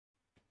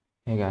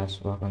Hey guys,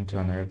 welcome to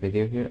another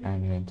video here,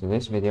 and in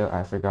today's video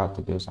I forgot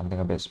to do something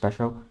a bit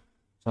special.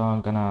 So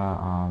I'm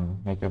gonna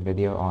make a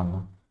video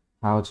on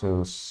how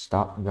to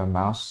stop your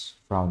mouse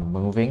from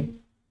moving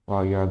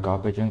while you're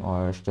garbaging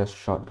or just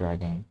short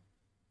dragging.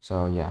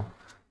 So yeah,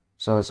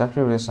 so it's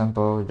actually really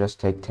simple. Just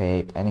take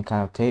tape, any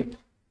kind of tape,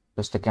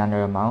 just stick it under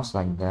your mouse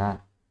like that.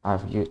 I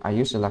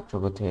use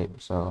electrical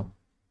tape, so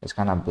it's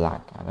kind of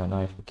black. I don't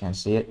know if you can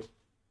see it,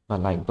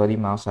 but like Buddy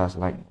Mouse has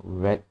like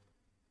red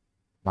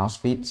mouse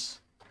feet,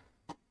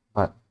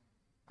 but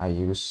I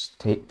use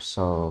tape.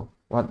 So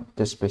what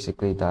this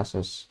basically does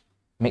is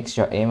makes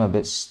your aim a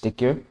bit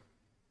stickier,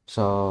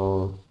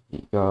 so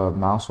your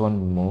mouse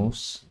won't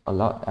moves a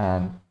lot.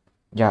 And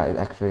yeah, it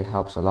actually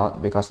helps a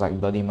lot because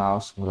like Bloody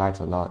Mouse glides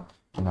a lot.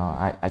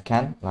 I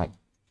can like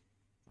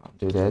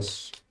do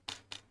this.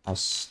 I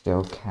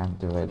still can't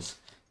do it.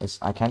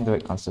 I can't do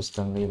it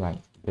consistently like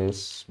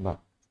this, but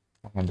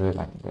I can do it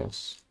like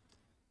this.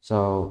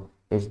 So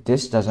if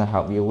this doesn't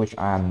help you, which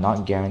I am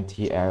not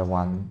guarantee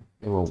everyone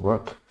it will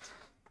work,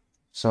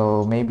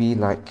 so maybe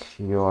like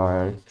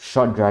you're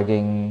short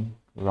dragging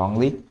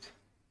wrongly.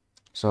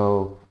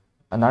 So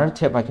another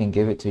tip I can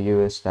give it to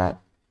you is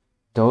that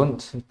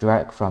don't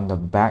drag from the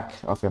back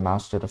of your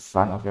mouse to the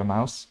front of your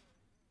mouse.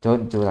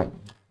 Don't do like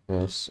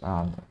this.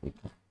 You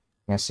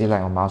can see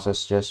like my mouse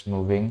is just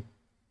moving.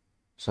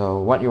 So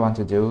what you want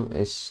to do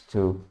is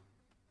to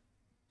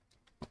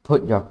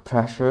put your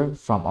pressure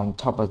from on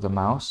top of the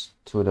mouse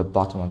to the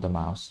bottom of the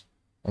mouse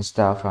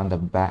instead of from the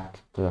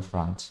back to the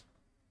front.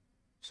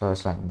 So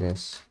it's like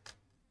this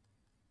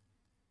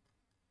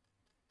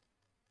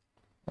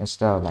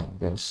instead of like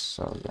this.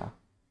 So yeah,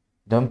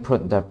 don't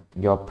put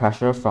your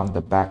pressure from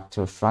the back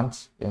to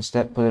front.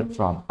 Instead, put it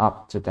from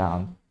up to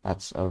down.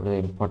 That's a really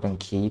important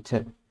key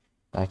tip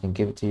that I can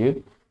give it to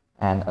you.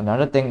 And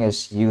another thing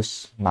is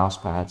use mouse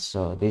pads.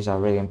 So these are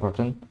really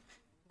important.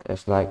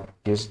 If like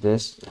use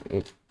this,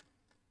 it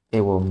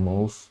will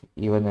move.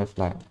 Even if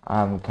like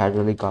I'm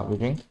casually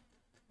garbaging,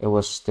 it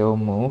will still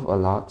move a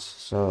lot.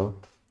 So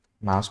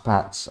mouse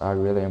pads are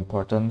really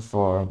important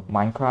for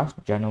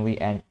Minecraft generally,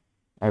 and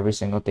every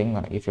single thing.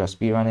 Like if you're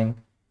speedrunning,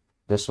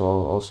 this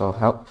will also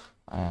help.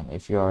 And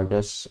if you're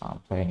just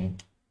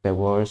playing Bed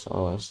Wars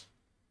or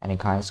any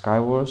kind of Sky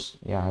Wars,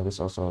 yeah, this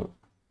also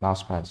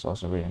mouse pad is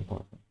also really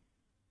important.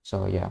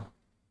 So yeah,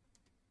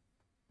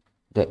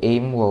 the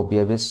aim will be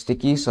a bit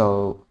sticky,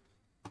 so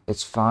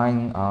it's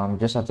fine.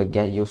 Just have to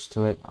get used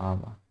to it.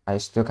 I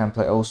still can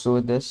play also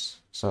with this,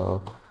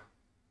 so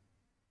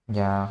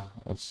yeah,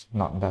 it's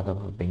not that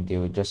of a big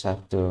deal. Just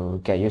have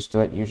to get used to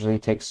it. Usually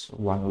takes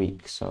 1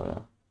 week,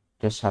 so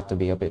just have to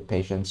be a bit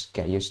patient,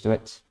 get used to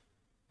it.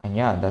 And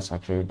yeah, that's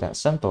actually that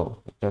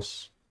simple,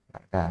 just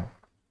like that.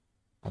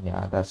 And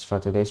yeah, that's for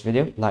today's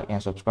video. Like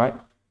and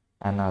subscribe,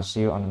 and I'll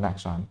see you on the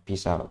next one.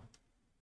 Peace out.